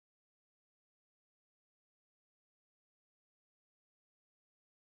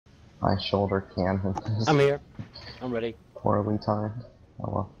My shoulder cannon is I'm here. I'm ready. poorly timed.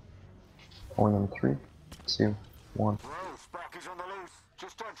 Oh well. Going in 3, 2, 1. Whoa, Sparky's on the loose.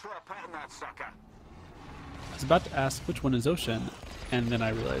 Just don't throw a pet in that sucker. I was about to ask which one is Ocean, and then I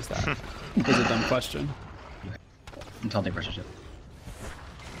realized that was a dumb question. I'm taunting pressure ship.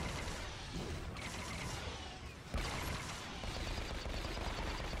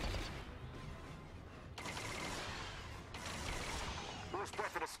 Who's better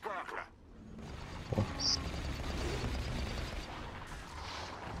than a sparkler? Whoops.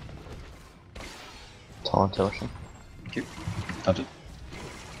 Taunt Ocean. Cute. Taunt it.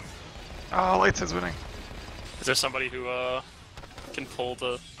 Oh, Lights is winning. Is there somebody who can pull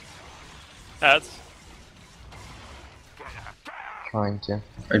the ads? Trying to.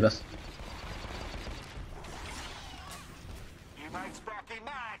 Right, bus. You made Sparky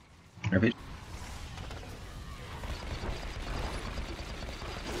mad. Repeat.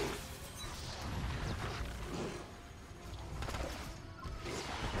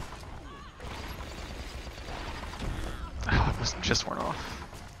 Oh, it must have just worn off.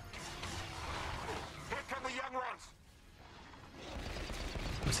 Here come the young ones.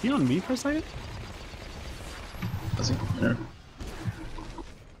 Was he on me for a second? Was he? No.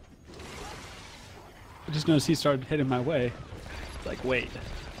 I just noticed he started hitting my way. Like, wait.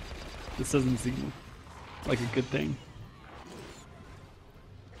 This doesn't seem like a good thing.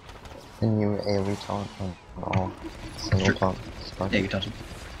 Can you AoE taunt on all single Sure. taunt Spark? Yeah, you can taunt him.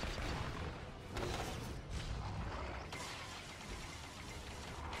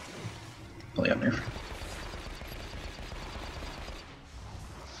 Pull you up nerf.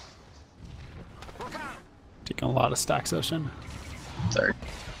 Look out. Taking a lot of stacks, Ocean. Sorry.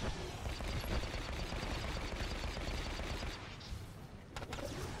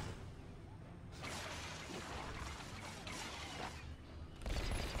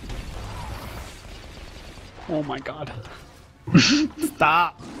 Oh my god.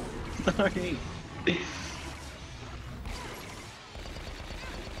 Stop! Sorry.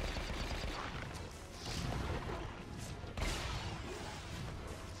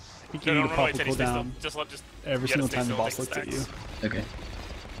 I think No, you need no, to no, pop wait, a Teddy, stay still. cooldown Just every yeah, single stay time the still, boss take looks at you. stacks. Okay.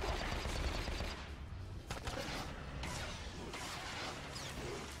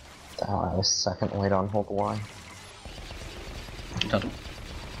 Oh, I was second weight on hold Y. Taunt him.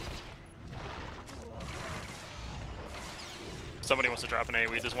 Somebody wants to drop an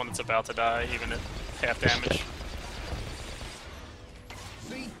AoE. There's one that's about to die, even at half damage.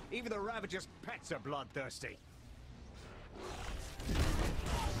 See, even the Ravagers' pets are bloodthirsty.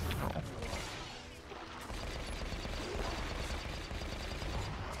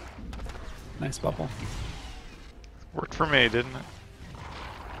 Nice bubble. Worked for me, didn't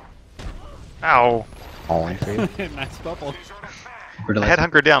it? Ow. Only 3. Nice bubble. He's on a pair. Where do I had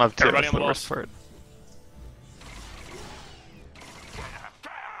hunkered down up too. Everybody That's on the the worst boss. part.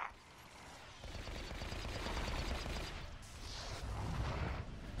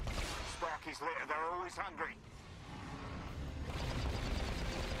 Sparky's litter, they're always hungry.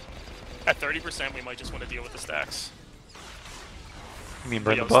 At 30%, we might just want to deal with the stacks. You mean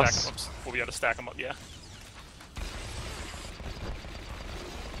We'll burn be the able to stack bus? 'em up. We'll be able to stack them up, yeah.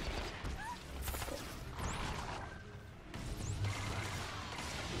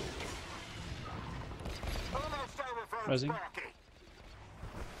 Almost over for Rising. Sparky.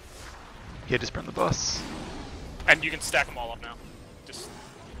 Yeah, just burn the bus. And you can stack them all up now. Just,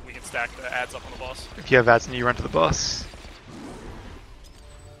 we can stack the ads up on the boss. If you have ads and you run to the bus.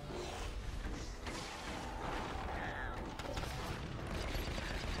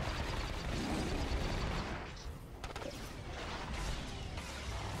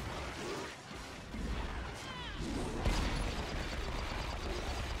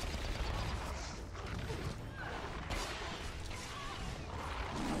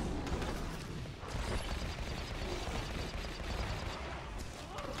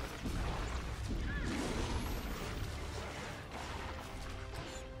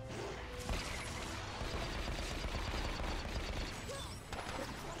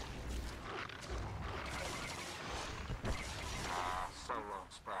 Ah, so long,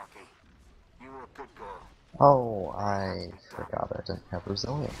 Sparky. You were a good girl. Oh, I forgot I didn't have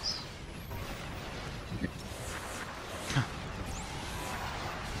resilience.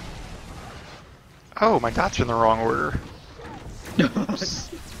 Oh, my dots are in the wrong order. I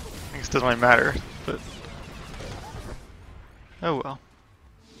guess it doesn't really matter, but... Oh well.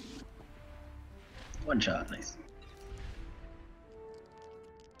 One shot, nice.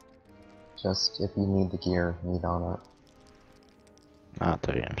 Just, if you need the gear, need on it. Not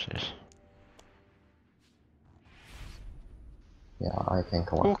 30 MCs. Yeah, I can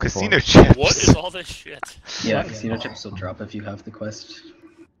collect. Oh, the casino bullets. chips. What is all this shit? Yeah, casino chips will drop if you have the quest.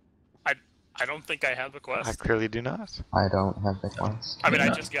 I don't think I have a I quest. clearly do not. I don't have the quest. I mean, I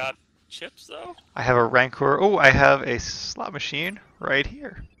not. just got chips though. I have a Rancor. Oh, I have a slot machine right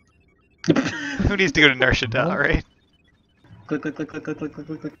here. Who needs to go to Inertia Down, right? Click, click, click, click, click, click, click,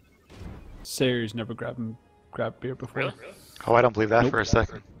 click, click. Sayers never grabbed beer before. Really? Oh, I don't believe that Nope. for a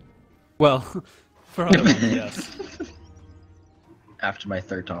second. Well, for other ones, yes. After my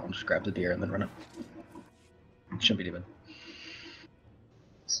third taunt, I'll just grab the beer and then run it. Shouldn't be too bad.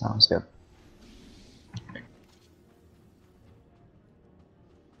 Sounds good.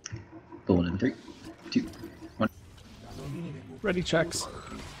 Bullet in 3, 2, 1. Ready checks.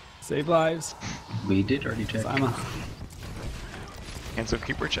 Save lives. We did already check. Simon. Hands up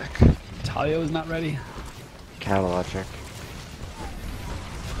keeper check. Talio is not ready. Catalog check.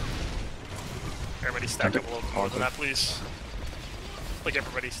 Everybody stack up a little more than that, please. Like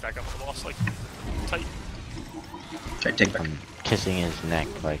everybody stack up to the boss, like tight. Try to take back. I'm kissing his neck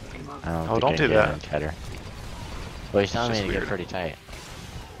like I don't. Oh, think don't I do get that. on Cheddar. Well, he's telling me just to get weird. pretty tight.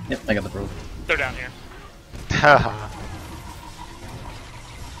 Yep, I got the rope. They're down here. Haha.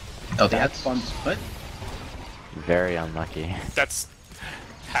 Oh, that's fun. What? Very unlucky. That's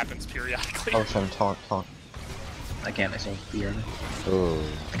happens periodically. Oh, some taunt. I can't, I sold beer. Ooh.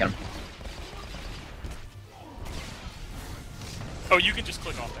 I got him. Oh, you can just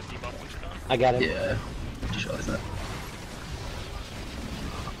click off that debuff once you're done. I got him. Yeah, just realized that.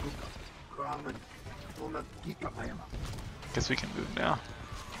 Guess we can move now.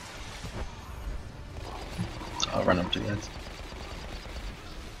 I'll run up to the heads.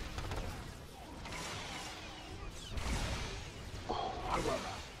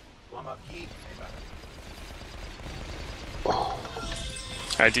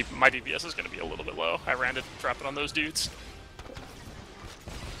 My DPS is going to be a little bit low. I ran to drop it on those dudes.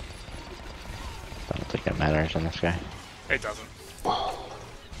 I don't think that matters on this guy. It doesn't.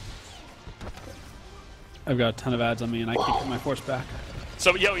 I've got a ton of ads on me and I can't get my force back.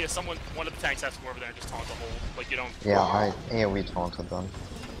 So, yeah, one of the tanks has to go over there and just taunt the whole. Like, you don't. Yeah, I AoE taunted them.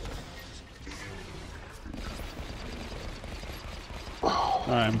 Alright,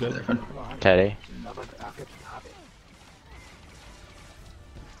 I'm They're good. fun. Teddy.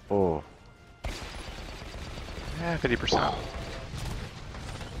 Oh. Yeah, 50%.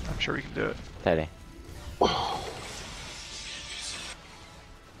 I'm sure we can do it. Teddy.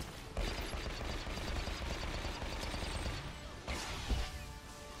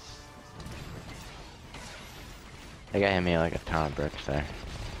 They got hit me like a ton of bricks there.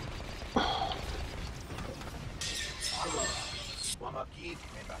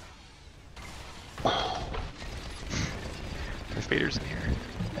 There's Vader's in here.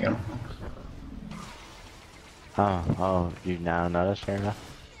 I got him. Oh, you now notice, fair enough.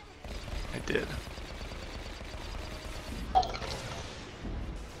 I did.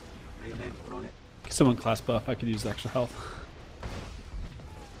 Someone class buff, I could use extra health.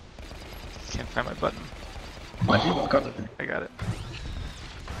 Can't find my button. Might be well covered. I got it.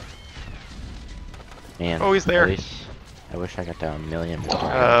 Man, Oh, he's there. At least I wish I got down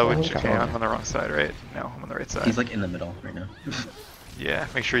 1,000,000. Which, okay, I'm on the wrong side, right? No, I'm on the right side. He's like in the middle right now. Yeah,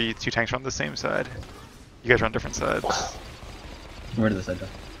 make sure you two tanks are on the same side. You guys are on different sides. Where did this head go?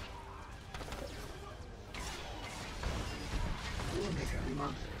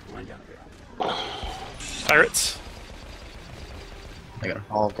 Pirates. I got him.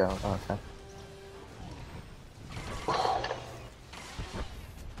 I'll go. Okay.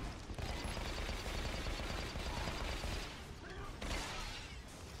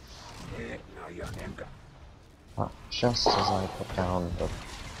 Just as I put down the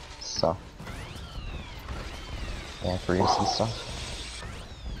stuff. Yeah, grease and stuff.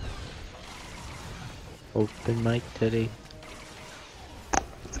 Open mic, Teddy.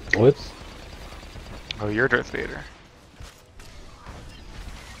 Whoops. Oh, you're Darth Vader.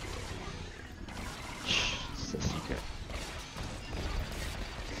 Okay.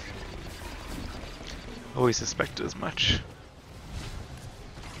 Always suspected as much.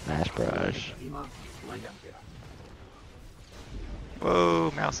 Nice brush.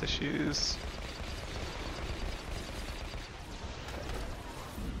 Whoa, mouse issues.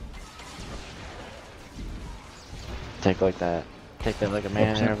 Take like that. Take that like a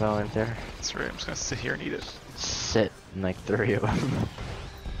man, Annabelle, right there. That's right, I'm just gonna sit here and eat it. Sit in like 3 of them.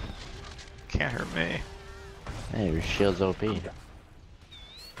 Can't hurt me. Hey, your shield's OP.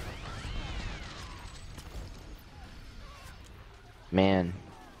 Man.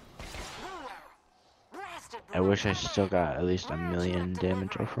 I wish I still got at least 1,000,000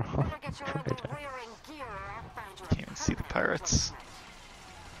 damage overall. Can't even see the pirates.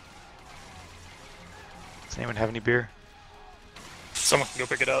 Does anyone have any beer? Someone can go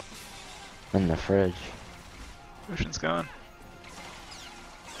pick it up. In the fridge. Ocean's gone.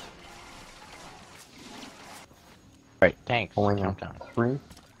 Right, thanks. Pulling in Jump down. 3,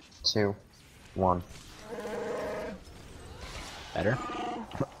 2, 1. Better? That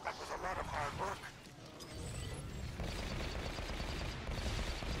was a lot of hard work.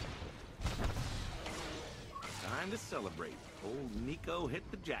 Time to celebrate. Old Nico hit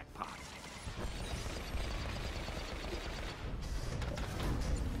the jackpot.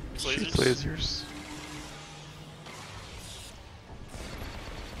 Shoots lasers.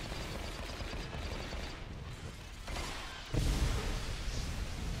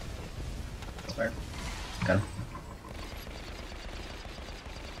 That's fair. Got him.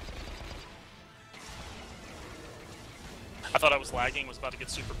 I thought I was lagging, was about to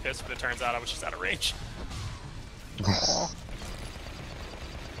get super pissed, but it turns out I was just out of range.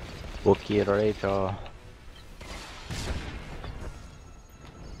 Wookie Rachel.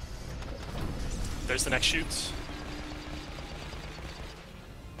 There's the next shoots.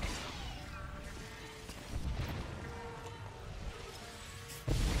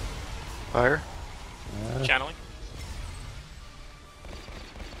 Fire. Channeling.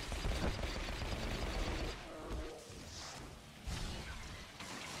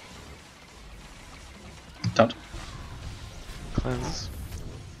 Don't. Cleanse.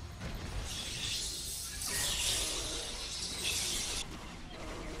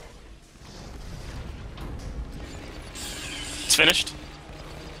 It's finished.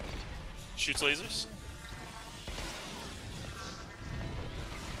 Shoots lasers.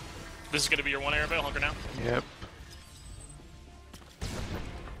 This is going to be your one air veil, hunker now. Yep.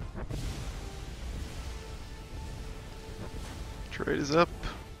 Trade is up.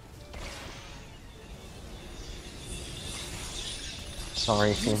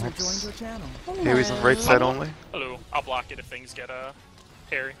 Sorry, Phoenix. He's on the right side only. Hello. I'll block it if things get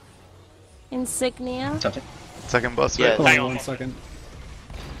hairy. Insignia. Touch it. Second bus. Yeah. Right? Hold Hang on on, 1 hold on. second.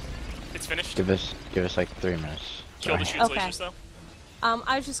 It's finished. Give us like 3 minutes. Kill the Sorry. shoots lasers though.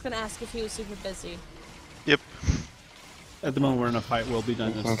 I was just gonna ask if he was super busy. Yep. At the moment, we're in a fight. We'll be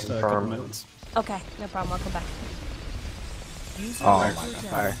done in just a couple Confirm. minutes. Okay, no problem. I'll come back. Oh,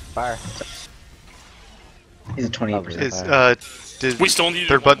 fire, fire. He's at 28%. Is did We still need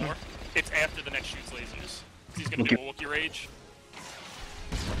third one button? more. It's after the next shoots lasers. He's gonna be a Wookiee Rage.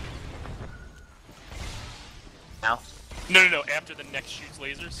 Now? No, after the next shoots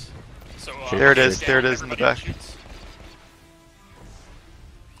lasers. So There it is, down, there it is in the everybody back. shoots.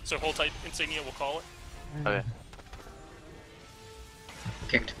 So hold tight, Insignia, we'll call it. Okay.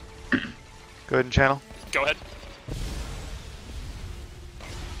 Kicked. Go ahead and channel. Go ahead.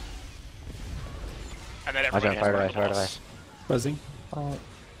 And then Watch everybody out, fire has device, fire the device. Buzzing. I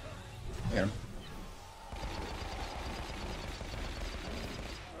got him.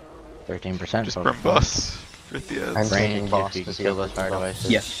 13%. Just total. burn boss. With the I'm ads. taking Range, boss if you can to see kill if those we fire can go.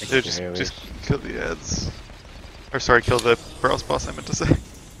 devices. Yeah. Yeah, just kill the ads. Or sorry, kill the browse boss I meant to say.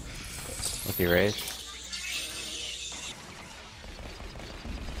 Wookiee Rage.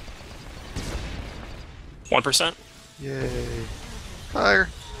 %. Yay. Fire.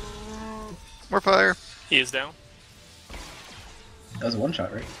 More fire. He is down. That was a one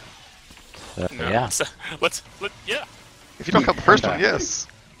shot, right? No. Yeah. So, yeah. If you don't count the first Okay. one, yes.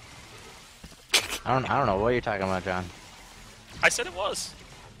 I don't know what you're talking about, John. I said it was.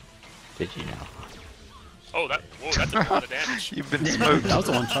 Did you know? Oh, that did a lot of damage. You've been smoked. That was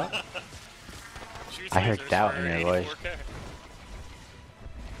a 1 shot. Shoots I heard lasers doubt for in your voice. 84K.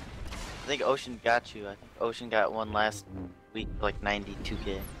 I think Ocean got you. I think Ocean got one last week, like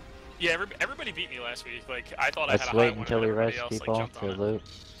 92K. Yeah, everybody beat me last week. Like I thought Let's I had a wait high one, until and we everybody rest else, people like, jumped to on it. loot.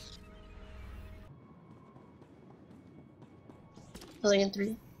 Pulling in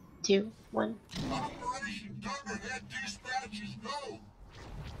 3, 2, 1. Operation Thunderhead dispatches go.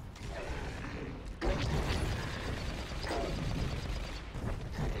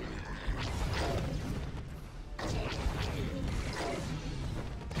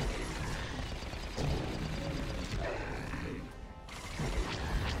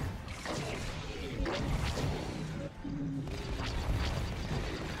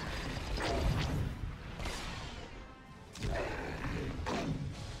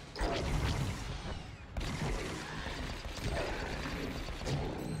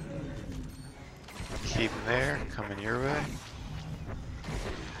 Keep him there, coming your way.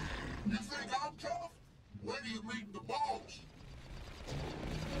 You think I'm tough? Where do you meet the boss?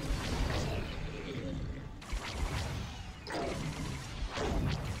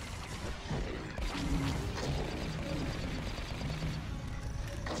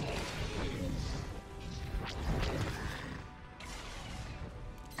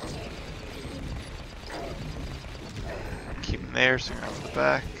 there, swing around to the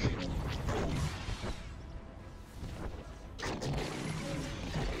back.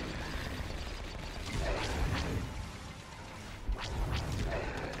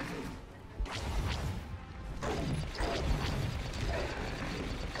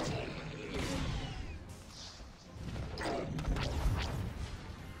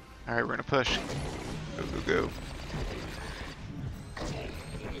 Alright, we're gonna push. Go, go, go.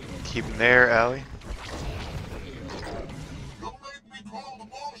 Keep him there, Allie.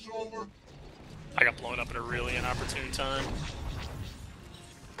 I got blown up at a really inopportune time.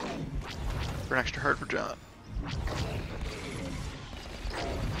 Burn extra hard for John.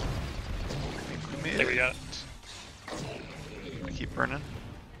 There we go. Keep burning.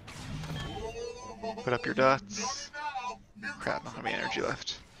 Put up your dots. Crap, not have any energy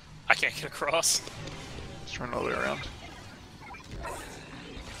left. I can't get across. Just run all the way around.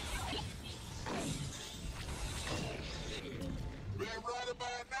 Man, right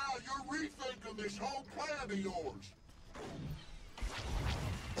about now, you're rethinking this whole plan of yours.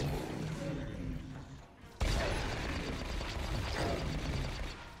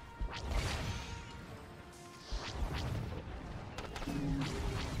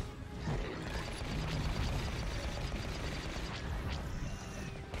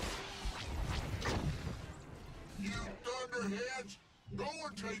 You thunderheads, no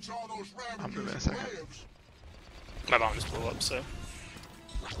one takes all those I'm moving in a Ravagers' second. slabs. My bomb just blew up, so.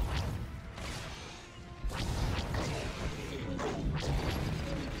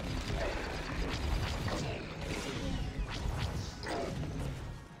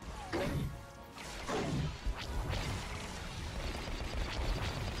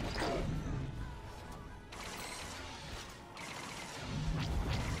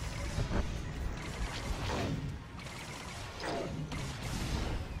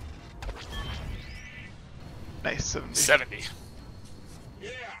 Nice, 70. 70. Yeah.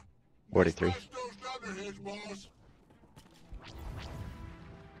 43. Smash those thunderheads, boss.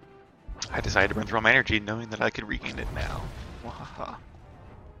 I decided to burn through all my energy knowing that I could regain it now. Wahaha.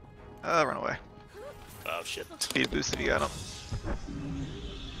 Run away. Oh shit. Speed boost if you got him.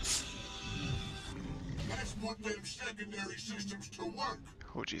 Let's put them secondary systems to work.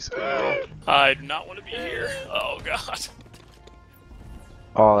 Oh jeez. Oh. I do not want to be here. Oh god.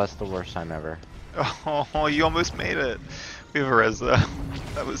 Oh, that's the worst time ever. Oh, you almost made it. We have a res though.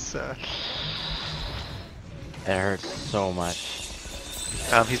 That was sad. It hurts so much.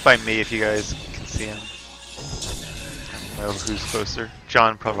 He's by me if you guys can see him. I don't know who's closer.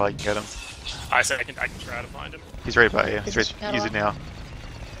 John probably can get him. I said I can try to find him. He's right by you. He's Is right. it Use it now.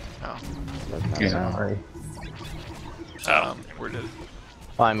 Oh. Yeah, alright. Where did?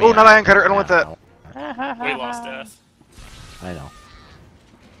 Well, I mean, Oh, not iron cutter. I don't want that. We lost death. I know.